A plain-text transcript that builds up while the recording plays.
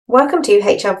Welcome to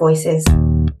HR Voices, a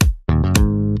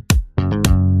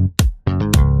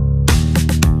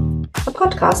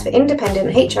podcast for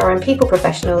independent HR and people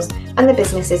professionals and the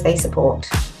businesses they support.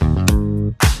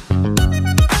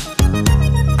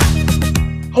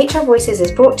 HR Voices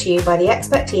is brought to you by the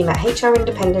expert team at HR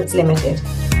Independence Limited.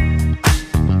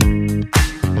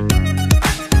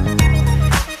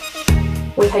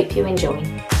 We hope you enjoy.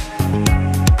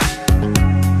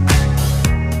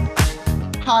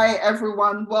 Hi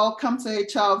everyone, welcome to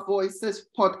HR Voices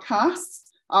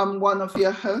podcast. I'm one of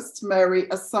your hosts, Mary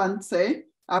Asante.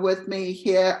 With me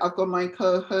here, I've got my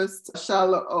co-host,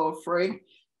 Charlotte Allfrey.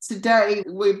 Today,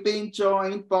 we've been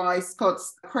joined by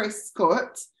Chris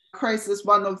Scott. Chris is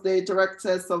one of the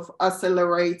directors of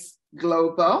Accelerate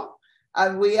Global,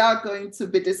 and we are going to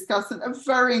be discussing a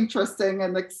very interesting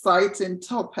and exciting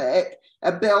topic,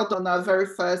 a build on our very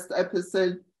first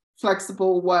episode,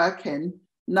 flexible working.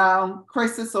 Now,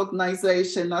 Chris's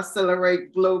organization,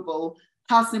 Accelerate Global,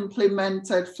 has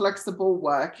implemented flexible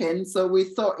working, so we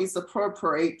thought it's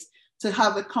appropriate to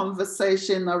have a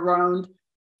conversation around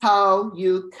how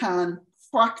you can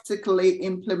practically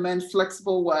implement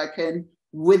flexible working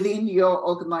within your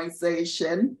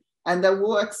organization. And then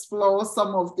we'll explore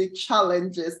some of the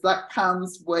challenges that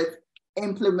comes with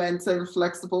implementing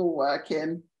flexible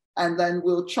working. And then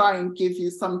we'll try and give you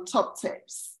some top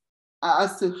tips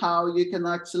as to how you can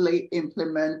actually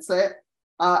implement it.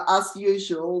 As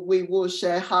usual, we will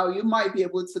share how you might be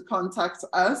able to contact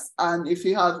us. And if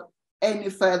you have any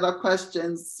further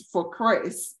questions for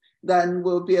Chris, then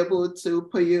we'll be able to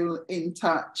put you in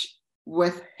touch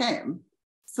with him.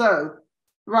 So,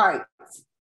 right,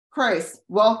 Chris,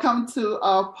 welcome to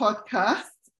our podcast.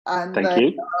 And Thank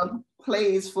you.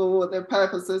 Please, for the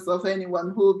purposes of anyone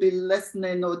who will be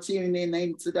listening or tuning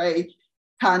in today,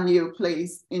 can you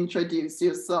please introduce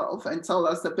yourself and tell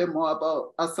us a bit more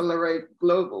about Accelerate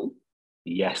Global?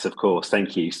 Yes, of course.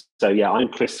 Thank you. So I'm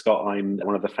Chris Scott. I'm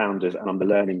one of the founders and I'm the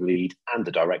learning lead and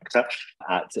the director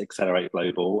at Accelerate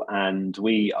Global. And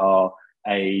we are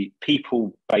a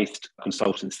people-based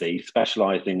consultancy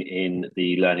specializing in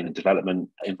the learning and development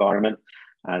environment.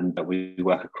 And we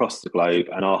work across the globe.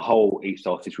 And our whole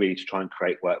ethos is really to try and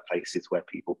create workplaces where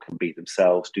people can be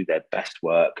themselves, do their best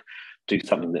work, do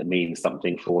something that means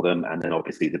something for them, and then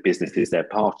obviously the businesses they're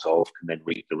part of can then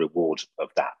reap the reward of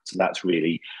that. So that's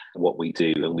really what we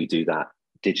do, and we do that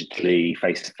digitally,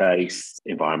 face-to-face,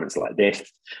 environments like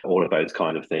this, all of those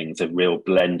kind of things. A real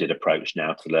blended approach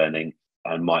now to learning,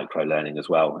 and micro-learning as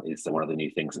well is one of the new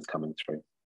things that's coming through.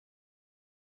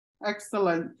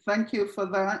 Excellent. Thank you for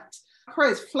that.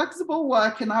 Chris, flexible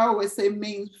working, I always say,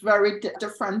 means very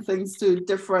different things to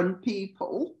different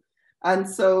people. And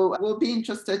so we'll be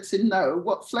interested to know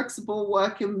what flexible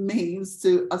working means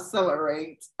to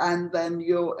Accelerate and then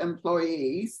your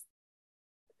employees.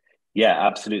 Yeah,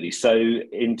 absolutely. So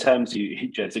in terms of,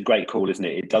 it's a great call, isn't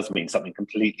it? It does mean something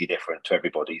completely different to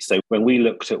everybody. So when we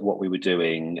looked at what we were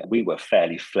doing, we were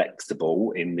fairly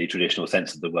flexible in the traditional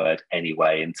sense of the word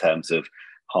anyway, in terms of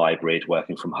hybrid,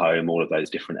 working from home, all of those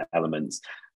different elements,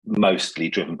 mostly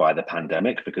driven by the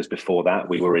pandemic, because before that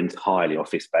we were entirely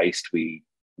office-based. We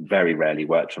very rarely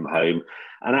worked from home.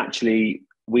 And actually,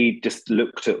 we just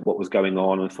looked at what was going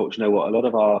on and thought, you know what, a lot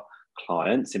of our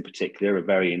clients in particular are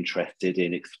very interested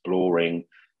in exploring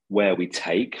where we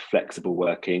take flexible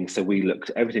working. So we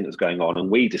looked at everything that was going on and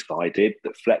we decided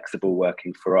that flexible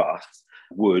working for us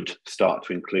would start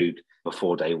to include a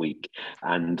 4-day week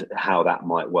and how that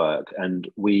might work. And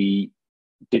we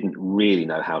didn't really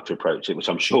know how to approach it, which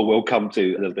I'm sure we'll come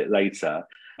to a little bit later.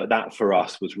 But that for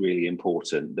us was really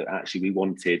important, that actually we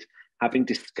wanted, having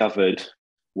discovered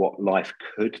what life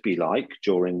could be like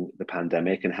during the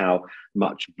pandemic and how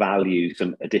much value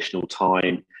some additional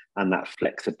time and that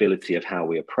flexibility of how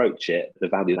we approach it, the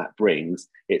value that brings,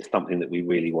 it's something that we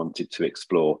really wanted to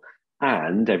explore.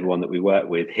 And everyone that we work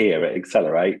with here at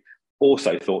Accelerate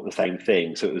also thought the same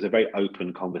thing. So it was a very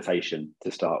open conversation to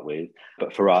start with.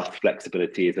 But for us,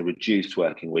 flexibility is a reduced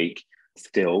working week,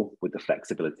 still with the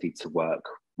flexibility to work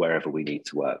wherever we need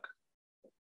to work.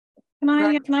 Can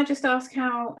I just ask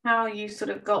how you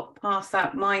sort of got past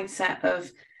that mindset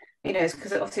of,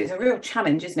 because obviously it's a real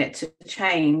challenge, isn't it, to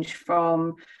change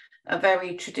from a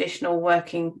very traditional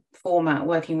working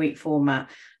week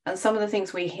format. And some of the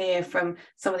things we hear from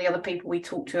some of the other people we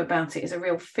talk to about it is a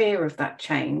real fear of that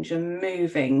change and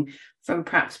moving from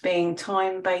perhaps being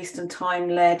time-based and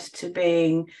time-led to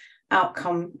being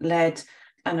outcome-led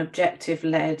and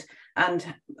objective-led. And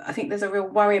I think there's a real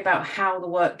worry about how the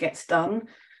work gets done,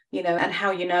 and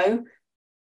how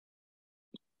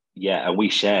Yeah, and we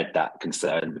shared that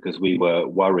concern because we were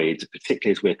worried,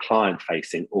 particularly as we're client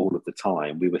facing all of the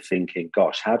time. We were thinking,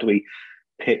 gosh, how do we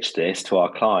pitch this to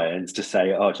our clients to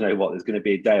say, oh, do you know what, there's going to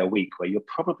be a day a week where you're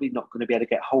probably not going to be able to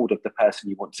get hold of the person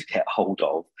you want to get hold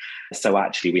of. So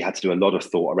actually we had to do a lot of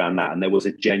thought around that, and there was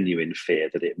a genuine fear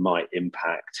that it might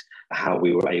impact how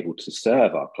we were able to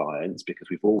serve our clients, because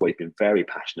we've always been very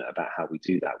passionate about how we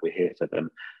do that. We're here for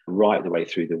them right the way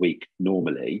through the week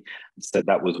normally. So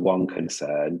that was one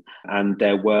concern. And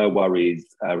there were worries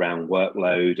around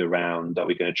workload, around, are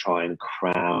we going to try and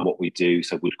cram what we do,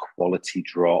 so would quality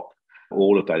drop,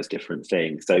 all of those different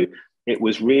things. So it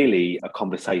was really a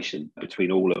conversation between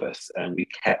all of us, and we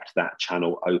kept that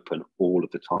channel open all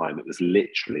of the time. It was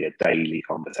literally a daily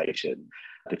conversation.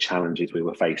 The challenges we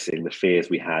were facing, the fears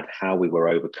we had, how we were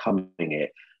overcoming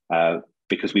it,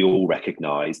 because we all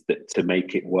recognised that to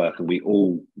make it work, and we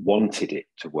all wanted it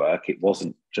to work, it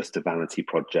wasn't just a vanity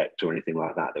project or anything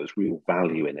like that. There was real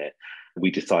value in it.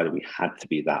 We decided we had to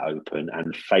be that open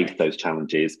and face those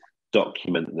challenges,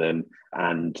 document them,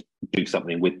 and do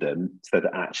something with them, so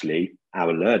that actually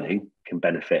our learning can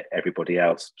benefit everybody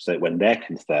else. So when they're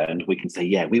concerned, we can say,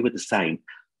 yeah, we were the same,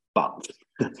 but,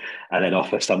 and then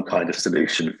offer some kind of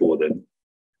solution for them.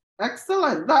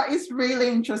 Excellent. That is really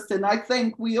interesting. I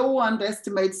think we all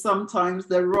underestimate sometimes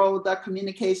the role that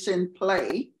communication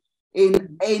play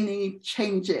in any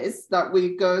changes that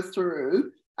we go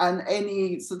through, and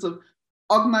any sort of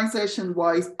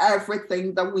organization-wise,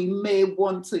 everything that we may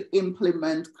want to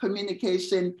implement.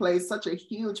 Communication plays such a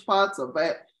huge part of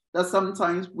it that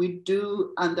sometimes we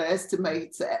do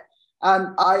underestimate it.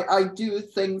 And I do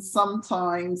think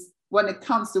sometimes when it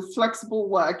comes to flexible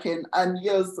working, and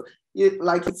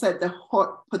like you said, the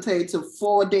hot potato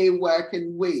 4-day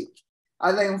working week,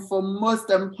 I think for most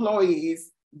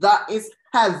employees, that is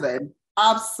heaven.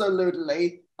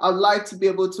 Absolutely. I'd like to be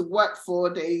able to work 4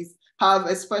 days, have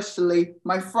especially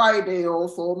my Friday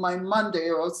off or my Monday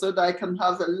off, so that I can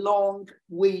have a long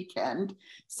weekend.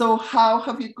 So how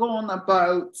have you gone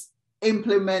about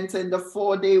implementing the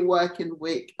 4-day working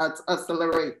week at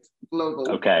Accelerate Global?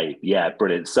 Okay, yeah,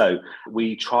 brilliant. So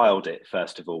we trialed it,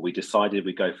 first of all. We decided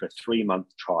we'd go for a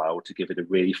 3-month trial to give it a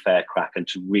really fair crack, and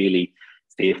to really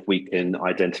see if we can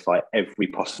identify every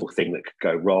possible thing that could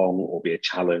go wrong or be a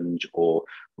challenge or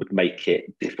would make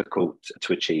it difficult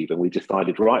to achieve. And we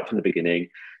decided right from the beginning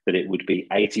that it would be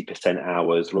 80%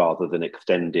 hours rather than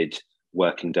extended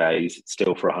working days,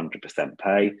 still for 100%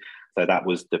 pay. So that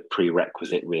was the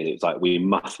prerequisite, really. It was like, we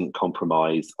mustn't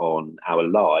compromise on our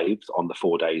lives on the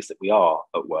 4 days that we are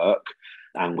at work.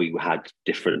 And we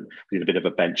did a bit of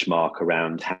a benchmark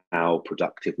around how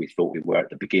productive we thought we were at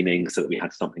the beginning, so that we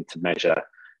had something to measure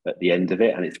at the end of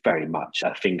it. And it's very much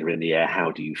a finger in the air,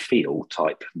 how do you feel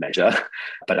type measure.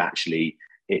 But actually,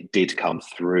 it did come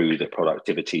through. The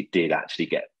productivity did actually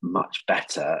get much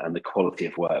better, and the quality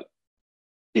of work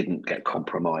didn't get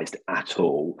compromised at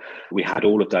all. We had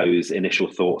all of those initial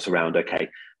thoughts around, okay,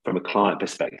 from a client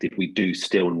perspective, we do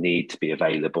still need to be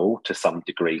available to some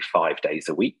degree 5 days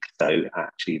a week. So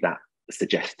actually that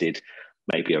suggested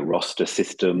maybe a roster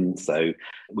system. So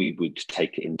we would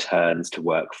take it in turns to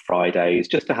work Fridays,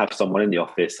 just to have someone in the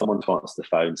office, someone to answer the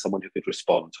phone, someone who could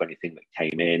respond to anything that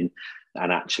came in.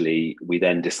 And actually, we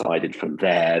then decided from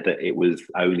there that it was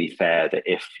only fair that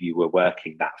if you were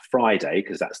working that Friday,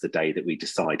 because that's the day that we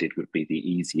decided would be the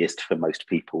easiest for most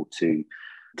people to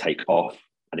take off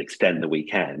and extend the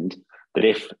weekend, that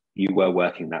if you were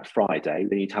working that Friday,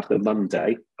 then you'd have the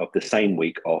Monday of the same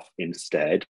week off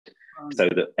instead, so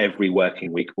that every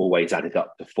working week always added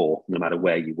up to 4, no matter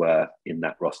where you were in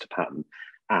that roster pattern.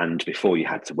 And before you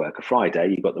had to work a Friday,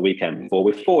 you got the weekend before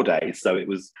with 4 days. So it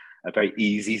was a very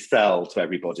easy sell to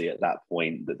everybody at that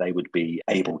point that they would be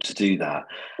able to do that.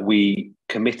 We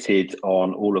committed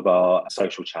on all of our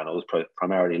social channels,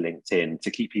 primarily LinkedIn,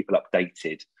 to keep people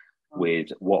updated with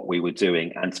what we were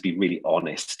doing, and to be really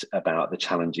honest about the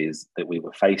challenges that we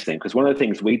were facing. Because one of the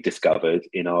things we discovered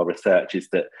in our research is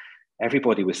that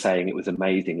everybody was saying it was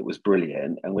amazing, it was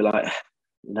brilliant. And we're like,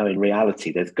 no, in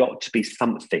reality, there's got to be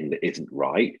something that isn't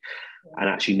right. And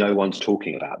actually no one's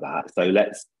talking about that. So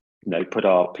let's put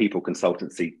our people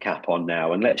consultancy cap on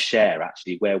now, and let's share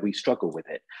actually where we struggle with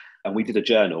it. And we did a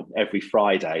journal every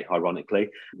Friday, ironically,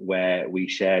 where we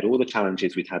shared all the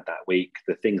challenges we'd had that week,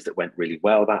 the things that went really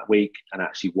well that week, and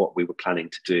actually what we were planning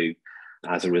to do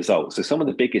as a result. So some of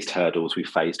the biggest hurdles we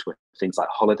faced were things like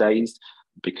holidays,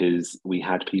 because we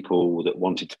had people that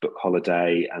wanted to book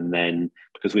holiday, and then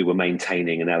because we were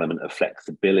maintaining an element of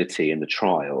flexibility in the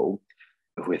trial,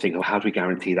 we're thinking, well, how do we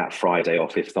guarantee that Friday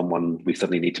off if we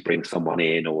suddenly need to bring someone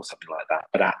in or something like that?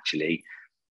 But actually,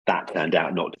 That turned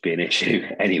out not to be an issue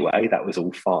anyway. That was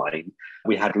all fine.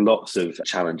 We had lots of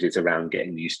challenges around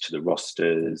getting used to the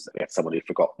rosters. We had someone who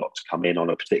forgot not to come in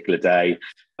on a particular day,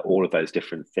 all of those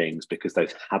different things, because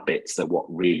those habits are what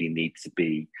really need to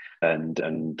be and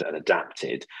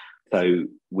adapted. So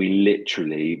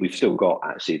we've still got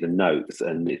actually the notes,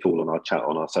 and it's all on our chat,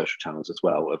 on our social channels as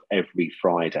well, of every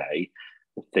Friday,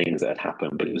 the things that had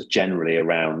happened. But it was generally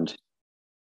around,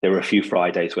 there were a few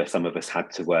Fridays where some of us had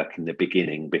to work in the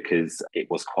beginning because it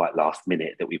was quite last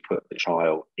minute that we put the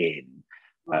trial in.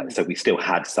 So we still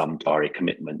had some diary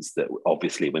commitments that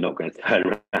obviously we're not going to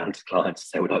turn around to clients and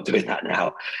say, we're not doing that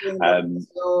now.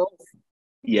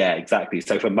 Yeah, exactly.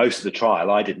 So for most of the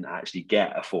trial, I didn't actually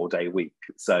get a 4-day week.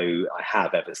 So I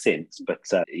have ever since. But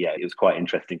yeah, it was quite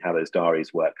interesting how those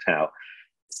diaries worked out.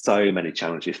 So many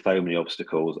challenges, so many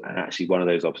obstacles. And actually one of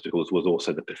those obstacles was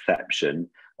also the perception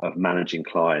of managing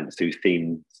clients who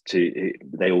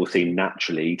they all seem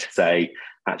naturally to say,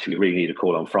 actually, we really need a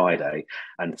call on Friday.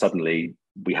 And suddenly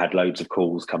we had loads of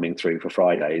calls coming through for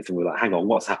Fridays, and we're like, hang on,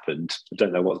 what's happened? I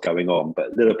don't know what's going on,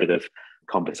 but a little bit of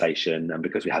conversation. And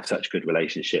because we have such good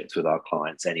relationships with our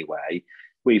clients anyway,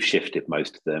 we've shifted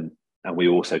most of them. And we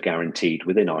also guaranteed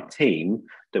within our team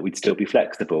that we'd still be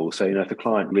flexible. So, if a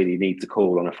client really needs a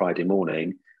call on a Friday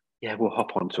morning, yeah, we'll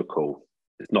hop onto a call.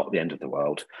 It's not the end of the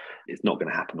world. It's not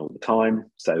going to happen all the time.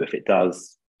 So if it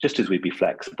does, just as we'd be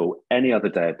flexible any other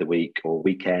day of the week or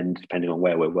weekend, depending on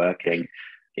where we're working,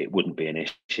 it wouldn't be an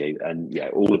issue. And yeah,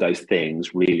 all of those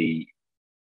things really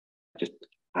just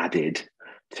added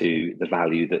to the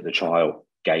value that the trial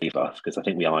gave us, because I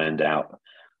think we ironed out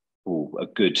a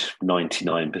good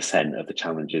 99% of the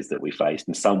challenges that we faced,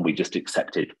 and some we just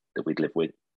accepted that we'd live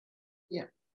with. Yeah.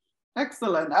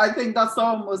 Excellent. I think that's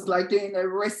almost like doing a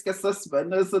risk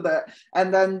assessment, isn't it?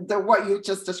 And then what you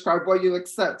just described, what you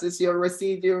accept is your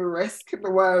residual risk,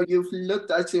 where you've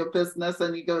looked at your business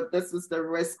and you go, this is the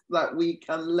risk that we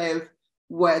can live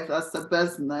with as a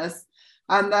business.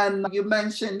 And then you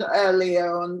mentioned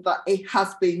earlier on that it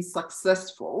has been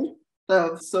successful.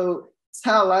 So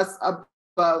tell us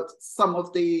about some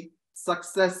of the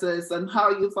successes and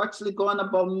how you've actually gone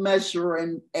about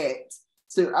measuring it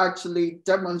to actually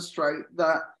demonstrate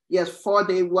that, yes,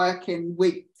 4-day working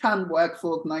week can work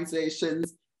for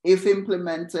organizations if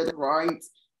implemented right,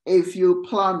 if you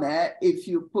plan it, if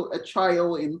you put a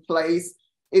trial in place,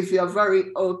 if you're very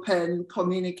open,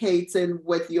 communicating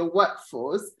with your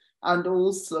workforce, and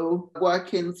also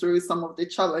working through some of the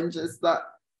challenges that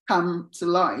come to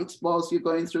light whilst you're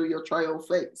going through your trial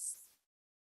phase.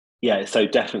 Yeah, so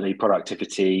definitely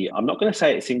productivity. I'm not going to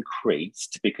say it's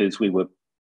increased, because we were,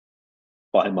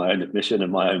 by my own admission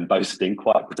and my own boasting,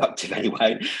 quite productive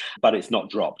anyway, but it's not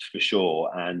dropped for sure.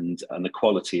 And the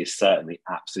quality is certainly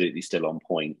absolutely still on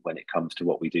point when it comes to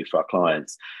what we do for our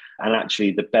clients. And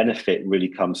actually the benefit really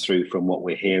comes through from what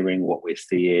we're hearing, what we're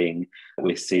seeing.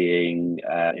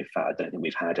 In fact, I don't think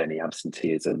we've had any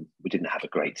absenteeism. We didn't have a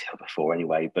great deal before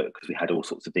anyway, but because we had all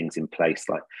sorts of things in place,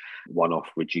 like one-off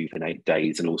rejuvenate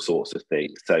days and all sorts of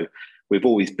things. So we've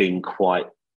always been quite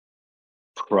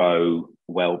pro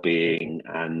well-being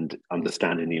and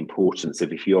understanding the importance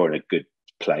of, if you're in a good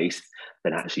place,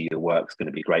 then actually your work's going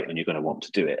to be great and you're going to want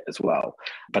to do it as well.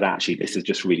 But actually this has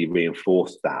just really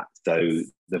reinforced that. So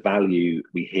the value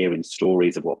we hear in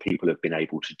stories of what people have been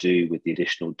able to do with the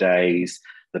additional days,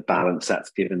 the balance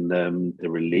that's given them, the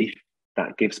relief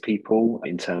that gives people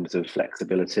in terms of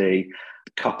flexibility,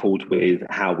 coupled with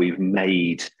how we've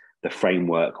made the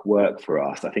framework work for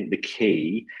us. I think the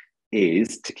key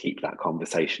is to keep that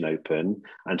conversation open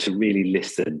and to really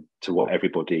listen to what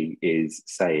everybody is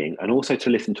saying, and also to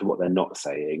listen to what they're not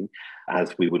saying,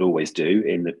 as we would always do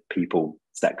in the people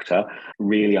sector,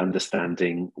 really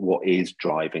understanding what is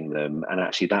driving them. And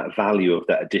actually that value of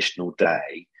that additional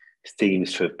day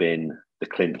seems to have been the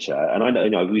clincher. And I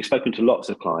know we've spoken to lots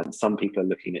of clients. Some people are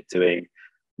looking at doing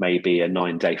maybe a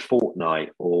 9-day fortnight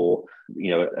or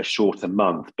a shorter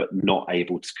month, but not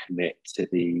able to commit to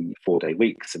the 4-day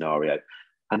week scenario.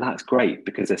 And that's great,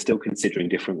 because they're still considering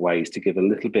different ways to give a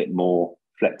little bit more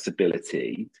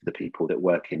flexibility to the people that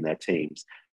work in their teams.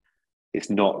 It's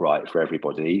not right for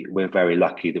everybody. We're very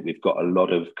lucky that we've got a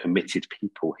lot of committed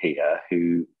people here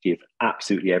who give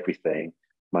absolutely everything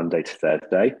Monday to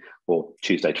Thursday or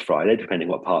Tuesday to Friday, depending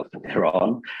what part they're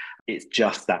on. It's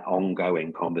just that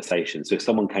ongoing conversation. So if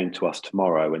someone came to us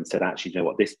tomorrow and said, actually, you know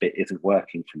what, this bit isn't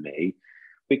working for me,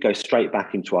 we'd go straight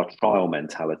back into our trial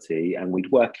mentality and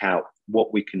we'd work out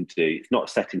what we can do. It's not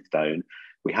set in stone.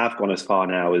 We have gone as far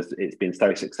now as it's been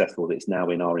so successful that it's now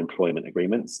in our employment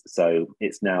agreements. So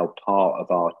it's now part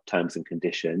of our terms and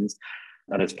conditions.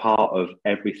 And as part of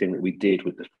everything that we did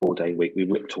with the 4-day week, we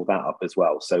whipped all that up as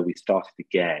well. So we started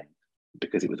again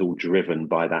because it was all driven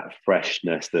by that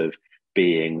freshness of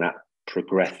being that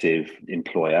progressive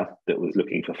employer that was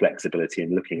looking for flexibility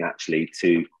and looking actually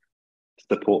to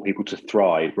support people to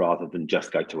thrive rather than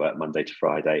just go to work Monday to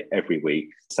Friday every week,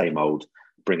 same old,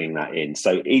 bringing that in.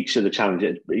 So each of the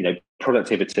challenges,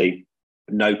 productivity,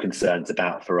 no concerns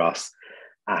about for us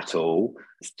at all.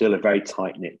 Still a very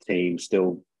tight-knit team,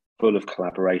 still full of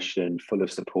collaboration, full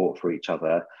of support for each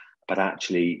other. But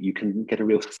actually, you can get a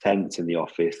real sense in the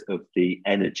office of the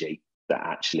energy that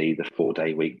actually the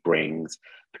 4-day week brings,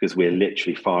 because we're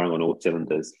literally firing on all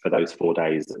cylinders for those 4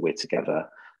 days that we're together.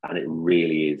 And it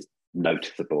really is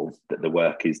noticeable that the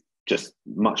work is just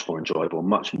much more enjoyable,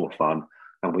 much more fun.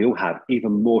 And we all have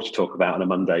even more to talk about on a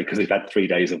Monday because we've had 3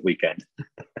 days of weekend.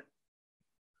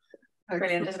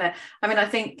 Brilliant, isn't it? I mean, I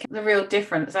think the real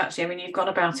difference, actually, I mean, you've gone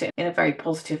about it in a very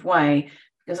positive way,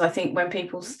 because I think when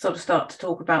people sort of start to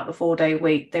talk about the 4-day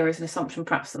week, there is an assumption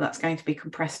perhaps that that's going to be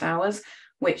compressed hours,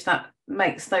 which that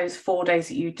makes those 4 days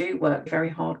that you do work very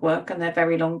hard work, and they're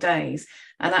very long days.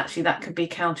 And actually that could be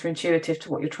counterintuitive to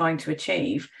what you're trying to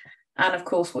achieve. And of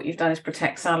course, what you've done is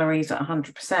protect salaries at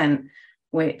 100%,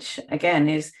 which again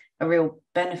is a real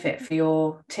benefit for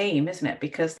your team, isn't it?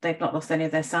 Because they've not lost any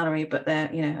of their salary, but they're,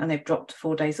 and they've dropped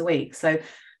 4 days a week. So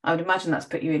I would imagine that's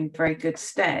put you in very good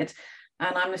stead.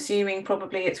 And I'm assuming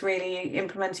probably it's really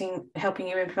helping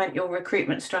you implement your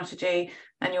recruitment strategy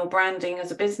and your branding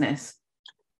as a business.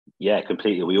 Yeah,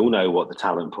 completely. We all know what the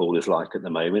talent pool is like at the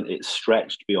moment. It's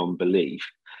stretched beyond belief.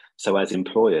 So as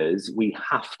employers, we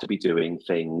have to be doing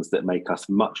things that make us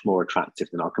much more attractive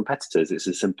than our competitors. It's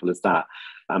as simple as that.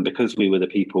 And because we were the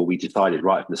people, we decided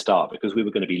right from the start, because we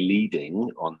were going to be leading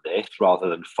on this rather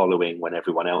than following when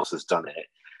everyone else has done it,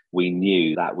 we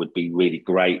knew that would be really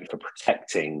great for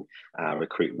protecting our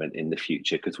recruitment in the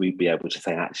future, because we'd be able to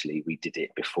say, actually, we did it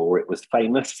before it was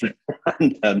famous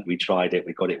and we tried it,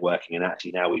 we got it working, and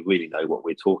actually now we really know what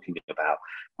we're talking about.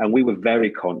 And we were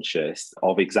very conscious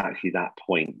of exactly that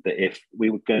point, that if we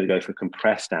were going to go for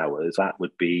compressed hours, that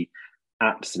would be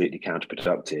absolutely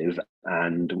counterproductive,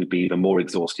 and we'd be even more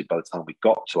exhausted by the time we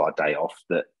got to our day off,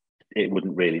 that it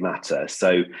wouldn't really matter.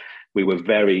 So we were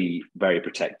very, very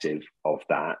protective of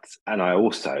that. And I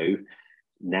also,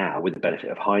 now with the benefit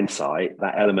of hindsight,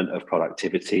 that element of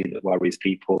productivity that worries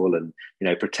people, and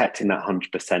protecting that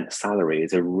 100% salary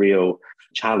is a real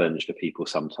challenge for people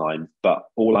sometimes. But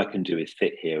all I can do is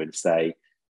sit here and say,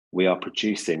 we are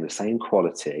producing the same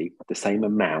quality, the same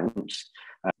amount,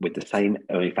 with the same,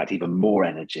 or in fact, even more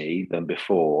energy than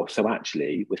before. So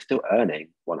actually, we're still earning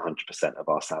 100% of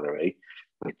our salary.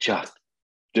 We're just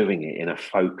doing it in a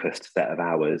focused set of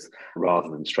hours rather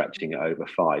than stretching it over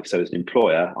 5. So as an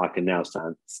employer, I can now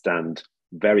stand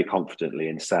very confidently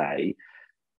and say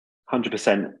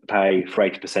 100% pay for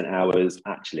 80% hours.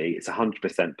 Actually, it's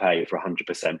 100% pay for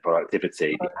 100%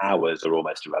 productivity. The hours are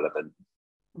almost irrelevant.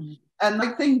 And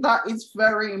I think that is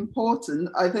very important.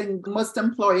 I think most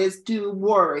employers do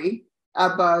worry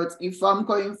about, if I'm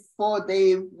going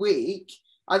 4-day week,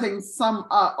 I think some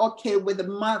are okay with the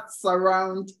maths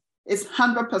around it's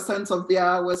 100% of the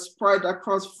hours spread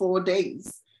across 4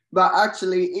 days. But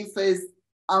actually, if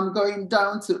I'm going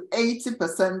down to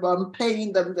 80%, but I'm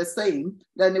paying them the same,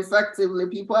 then effectively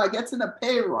people are getting a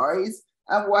pay rise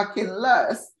and working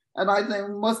less. And I think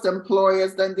most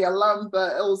employers, then the alarm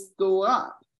bells go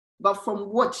up. But from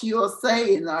what you're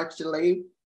saying, actually,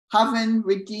 having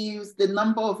reduced the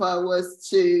number of hours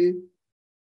to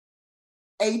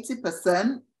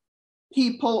 80%,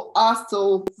 people are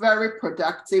still very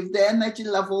productive. The energy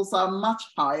levels are much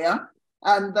higher.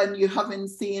 And then you haven't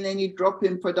seen any drop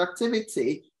in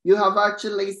productivity. You have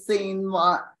actually seen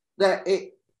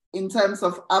that in terms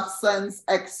of absence,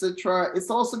 etc.,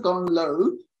 it's also gone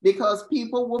low, because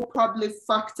people will probably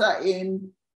factor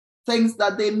in things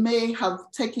that they may have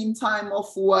taken time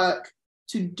off work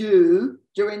to do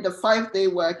during the 5-day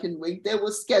working week. They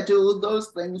will schedule those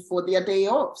things for their day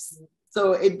offs.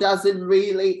 So it doesn't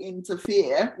really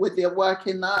interfere with their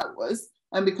working hours.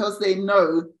 And because they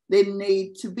know they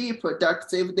need to be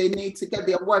productive, they need to get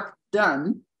their work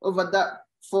done over that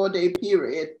 4-day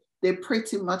period, they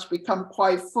pretty much become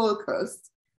quite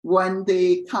focused when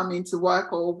they come into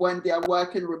work, or when they are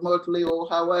working remotely, or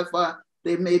however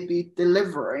they may be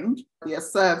delivering their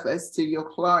service to your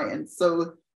clients.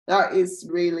 So that is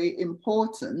really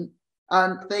important.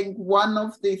 And I think one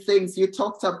of the things you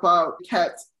talked about,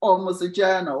 kept almost a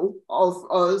journal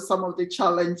of some of the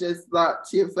challenges that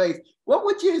you face. What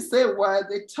would you say were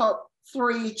the top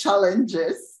 3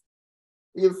 challenges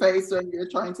you faced when you're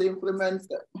trying to implement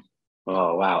it?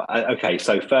 Oh, wow. Okay,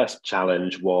 so first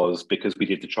challenge was, because we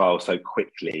did the trial so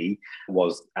quickly,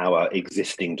 was our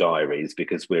existing diaries,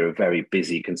 because we're a very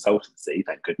busy consultancy,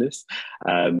 thank goodness.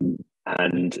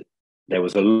 And there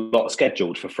was a lot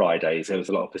scheduled for Fridays. There was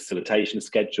a lot of facilitation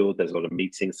scheduled. There's a lot of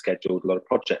meetings scheduled, a lot of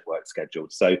project work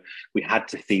scheduled. So we had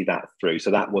to see that through.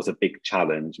 So that was a big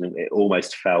challenge. And it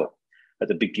almost felt, at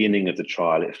the beginning of the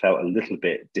trial, it felt a little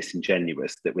bit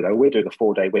disingenuous that we're doing a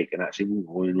 4-day week, and actually,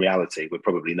 in reality, we're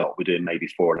probably not. We're doing maybe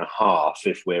 4.5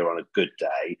 if we're on a good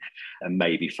day, and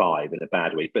maybe 5 in a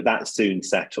bad week. But that soon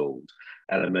settled.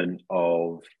 Element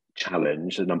of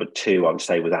challenge. And number 2, I would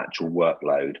say, was actual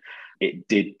workload. It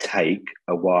did take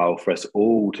a while for us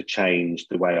all to change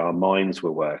the way our minds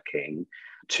were working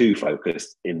to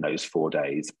focus in those 4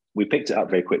 days. We picked it up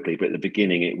very quickly, but at the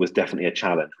beginning, it was definitely a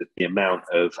challenge with the amount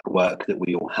of work that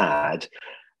we all had.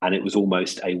 And it was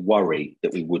almost a worry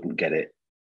that we wouldn't get it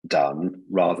done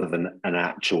rather than an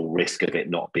actual risk of it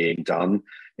not being done,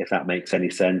 if that makes any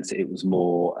sense. It was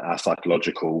more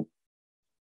psychological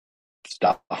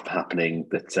stuff happening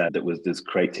that was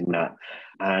creating that.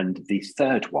 And the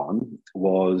third one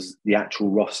was the actual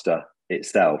roster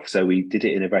itself. So we did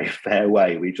it in a very fair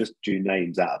way. We just drew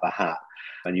names out of a hat,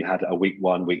 and you had a week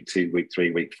 1, week 2, week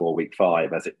 3, week 4, week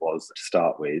 5, as it was to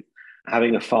start with.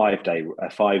 Having a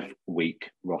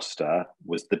 5-week roster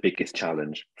was the biggest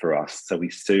challenge for us. So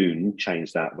we soon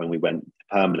changed that when we went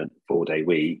permanent 4-day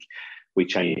week. We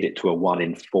changed it to a 1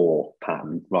 in 4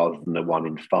 pattern rather than a 1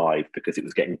 in 5, because it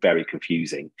was getting very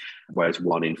confusing. Whereas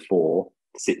 1 in 4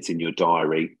 sits in your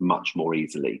diary much more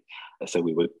easily. So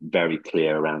we were very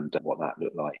clear around what that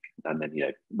looked like. And then,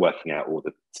 working out all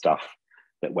the stuff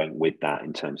that went with that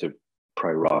in terms of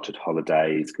prorated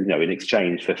holidays. In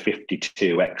exchange for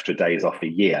 52 extra days off a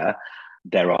year,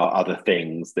 there are other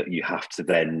things that you have to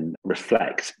then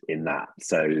reflect in that.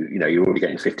 So, you're already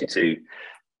getting 52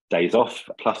 days off,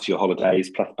 plus your holidays,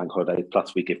 plus bank holidays,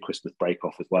 plus we give Christmas break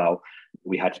off as well.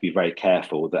 We had to be very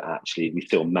careful that actually we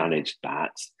still managed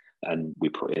that, and we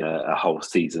put in a whole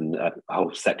season, a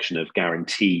whole section of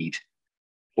guaranteed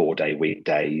 4-day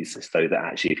weekdays, so that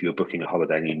actually if you were booking a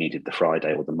holiday and you needed the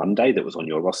Friday or the Monday that was on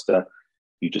your roster,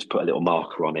 you just put a little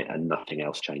marker on it and nothing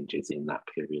else changes in that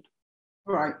period.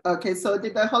 Right. Okay. So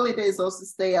did the holidays also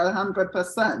stay at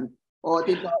 100%, or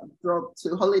did that drop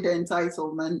to holiday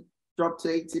entitlement? Drop to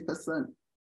 80%?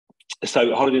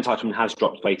 So holiday entitlement has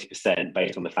dropped to 80%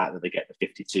 based on the fact that they get the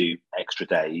 52 extra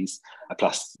days.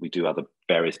 Plus, we do other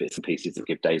various bits and pieces that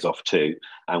give days off too.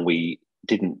 And we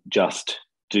didn't just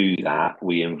do that.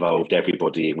 We involved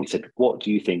everybody, and we said, what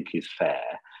do you think is fair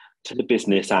to the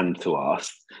business and to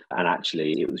us? And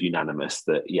actually, it was unanimous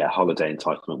that, holiday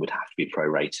entitlement would have to be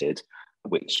prorated,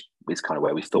 which is kind of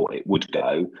where we thought it would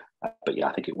go. But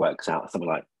I think it works out something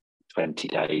like 20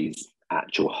 days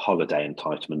actual holiday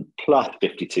entitlement, plus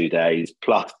 52 days,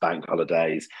 plus bank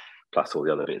holidays, plus all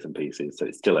the other bits and pieces. So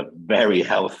it's still a very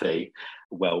healthy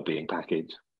well-being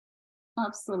package.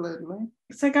 Absolutely.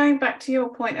 So going back to your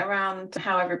point around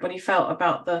how everybody felt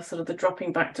about the sort of the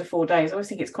dropping back to 4 days, I always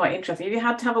think it's quite interesting. Have you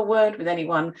had to have a word with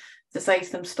anyone to say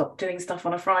to them, stop doing stuff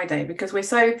on a Friday? Because we're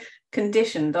so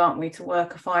conditioned, aren't we, to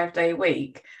work a 5-day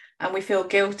week, and we feel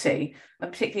guilty.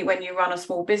 And particularly when you run a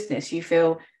small business, you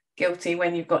feel guilty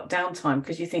when you've got downtime,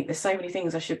 because you think there's so many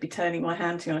things I should be turning my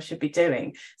hand to and I should be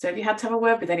doing. So have you had to have a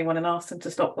word with anyone and ask them to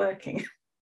stop working?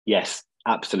 Yes,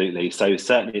 absolutely. So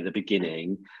certainly at the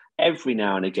beginning, every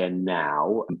now and again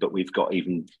now, but we've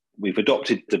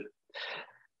adopted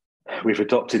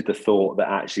the thought that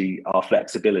actually our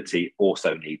flexibility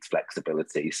also needs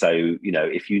flexibility. So,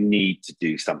 if you need to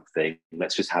do something,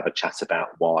 let's just have a chat about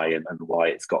why and why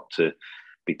it's got to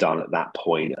be done at that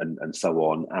point, and so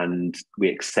on. And we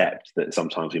accept that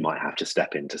sometimes we might have to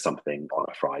step into something on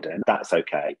a Friday, and that's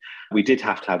okay. We did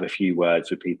have to have a few words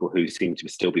with people who seem to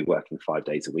still be working 5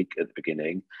 days a week at the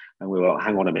beginning, and we were like,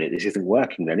 hang on a minute, this isn't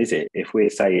working then, is it? If we're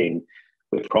saying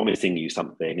we're promising you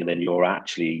something and then you're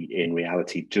actually in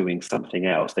reality doing something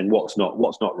else, then what's not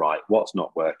right, what's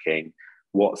not working,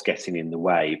 what's getting in the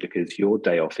way? Because your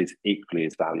day off is equally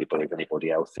as valuable as anybody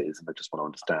else's, and I just want to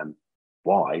understand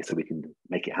why, so we can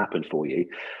make it happen for you.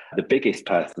 The biggest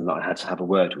person that I had to have a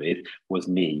word with was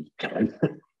me.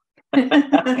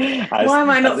 Why am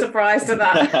I not surprised at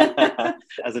that?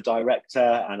 As a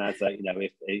director, and as a,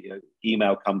 if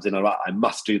email comes in, I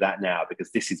must do that now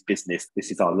because this is business, this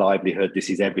is our livelihood,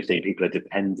 this is everything. People are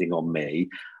depending on me.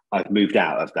 I've moved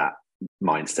out of that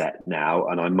mindset now,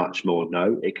 and I'm much more,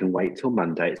 no, it can wait till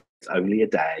Monday. It's only a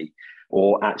day.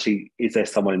 Or actually, is there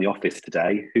someone in the office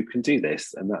today who can do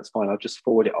this? And that's fine. I'll just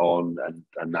forward it on,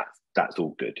 and that's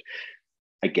all good.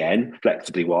 Again,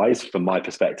 flexibly wise, from my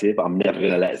perspective, I'm never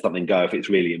going to let something go if it's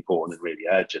really important and really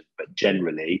urgent. But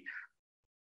generally,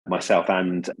 myself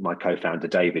and my co-founder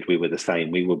David, we were the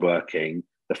same. We were working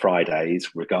the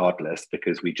Fridays regardless,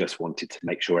 because we just wanted to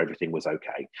make sure everything was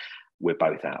okay. We're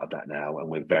both out of that now, and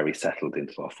we're very settled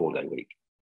into our 4-day week.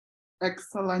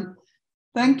 Excellent.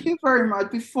 Thank you very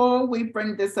much. Before we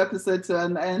bring this episode to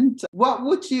an end, what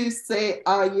would you say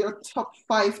are your top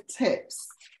 5 tips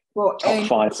for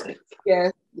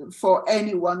for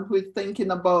anyone who's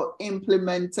thinking about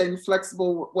implementing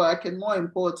flexible work, and more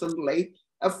importantly,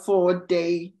 a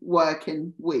 4-day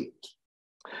working week?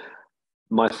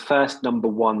 My first number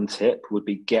 1 tip would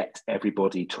be get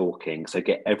everybody talking. So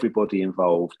get everybody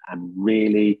involved and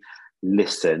really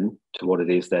listen to what it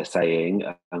is they're saying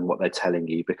and what they're telling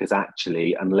you, because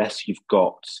actually, unless you've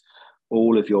got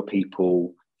all of your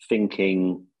people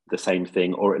thinking the same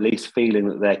thing, or at least feeling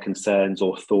that their concerns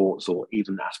or thoughts or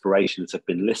even aspirations have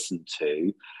been listened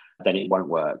to, then it won't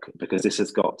work. Because this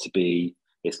has got to be,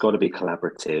 it's got to be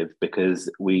collaborative, because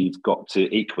we've all got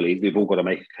to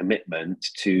make a commitment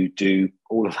to do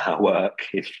all of our work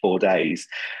in 4 days.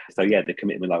 So yeah, the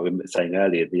commitment, like we were saying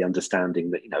earlier, the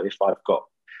understanding that, if I've got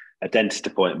a dentist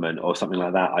appointment or something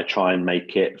like that, I try and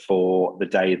make it for the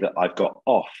day that I've got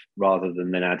off, rather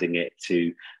than then adding it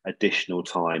to additional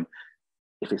time.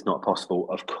 If it's not possible,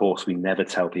 of course, we never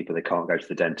tell people they can't go to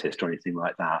the dentist or anything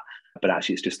like that. But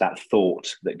actually, it's just that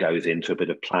thought that goes into a bit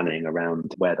of planning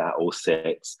around where that all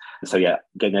sits. So yeah,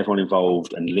 getting everyone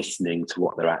involved and listening to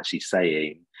what they're actually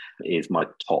saying is my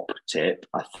top tip.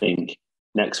 I think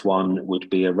next one would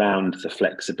be around the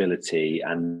flexibility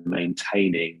and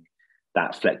maintaining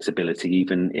that flexibility,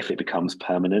 even if it becomes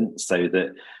permanent, so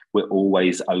that we're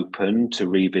always open to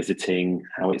revisiting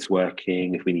how it's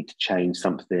working, if we need to change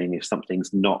something, if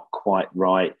something's not quite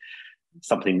right,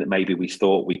 something that maybe we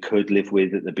thought we could live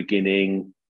with at the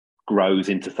beginning grows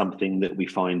into something that we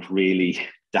find really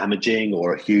damaging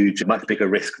or a much bigger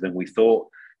risk than we thought,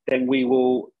 then we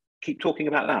will keep talking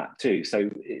about that too. So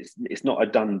it's not a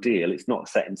done deal. It's not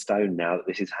set in stone now that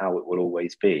this is how it will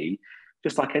always be.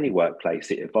 Just like any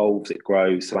workplace, it evolves, it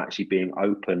grows. So actually being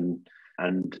open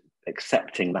and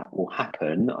accepting that will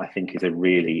happen, I think, is a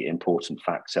really important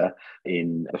factor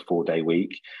in a 4-day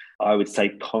week. I would say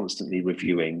constantly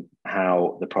reviewing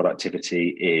how the productivity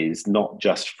is, not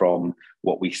just from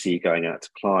what we see going out to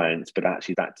clients, but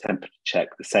actually that temperature check,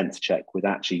 the sense check with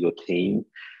actually your team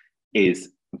is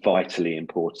vitally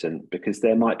important, because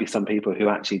there might be some people who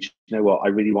actually, you know what, I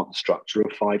really want the structure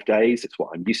of 5 days. It's what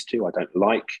I'm used to. I don't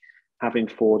like having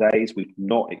 4 days. We've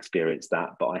not experienced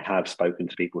that, but I have spoken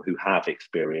to people who have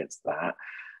experienced that.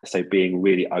 So being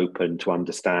really open to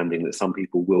understanding that some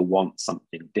people will want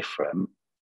something different.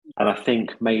 And I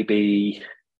think maybe,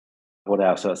 what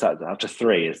else? So after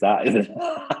 3, is that?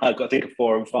 I've got to think of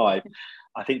 4 and 5.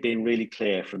 I think being really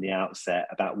clear from the outset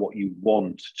about what you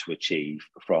want to achieve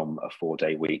from a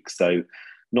 4-day week. So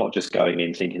not just going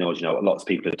in thinking, lots of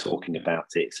people are talking about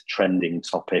it, it's a trending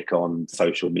topic on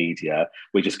social media,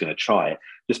 we're just going to try it.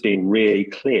 Just being really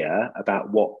clear about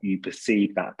what you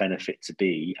perceive that benefit to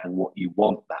be and what you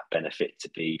want that benefit to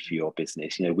be for your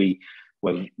business. We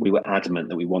were adamant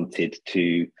that we wanted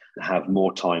to have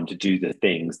more time to do the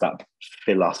things that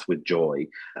fill us with joy,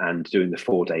 and doing the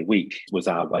 4-day week was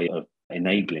our way of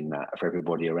enabling that for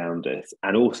everybody around us.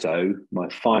 And also, my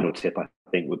final tip, I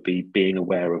think, would be being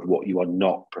aware of what you are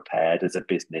not prepared as a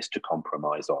business to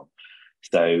compromise on.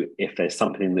 So if there's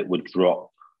something that would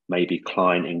drop maybe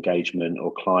client engagement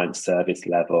or client service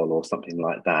level or something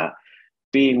like that,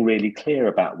 being really clear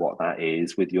about what that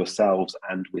is with yourselves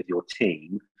and with your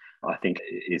team, I think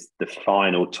is the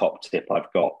final top tip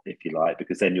I've got, if you like,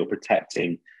 because then you're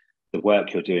protecting the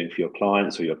work you're doing for your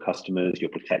clients or your customers, you're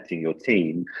protecting your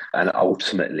team. And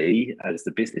ultimately, as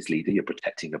the business leader, you're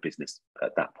protecting your business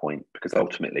at that point, because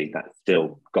ultimately that's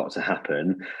still got to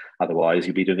happen. Otherwise,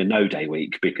 you'll be doing a no-day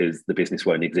week because the business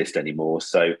won't exist anymore.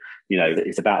 So,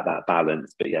 it's about that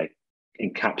balance. But yeah,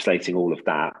 encapsulating all of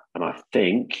that. And I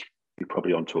think you're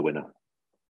probably onto a winner.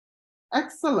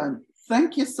 Excellent.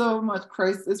 Thank you so much,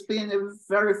 Chris. It's been a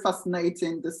very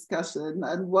fascinating discussion,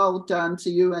 and well done to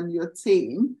you and your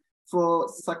team for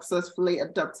successfully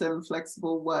adopting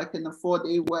flexible work in a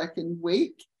 4-day working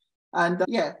week. And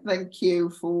thank you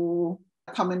for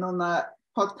coming on our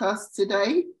podcast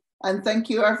today. And thank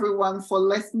you everyone for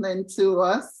listening to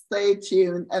us. Stay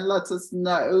tuned and let us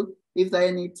know if there are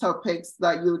any topics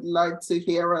that you'd like to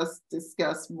hear us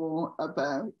discuss more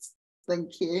about.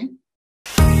 Thank you.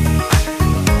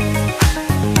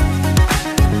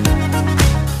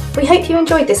 We hope you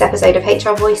enjoyed this episode of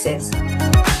HR Voices.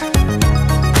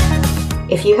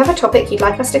 If you have a topic you'd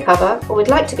like us to cover or would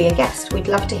like to be a guest, we'd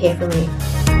love to hear from you.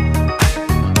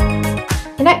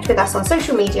 Connect with us on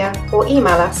social media or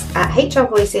email us at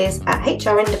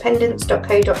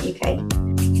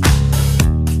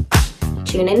hrvoices@hrindependence.co.uk.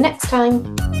 Tune in next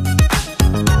time.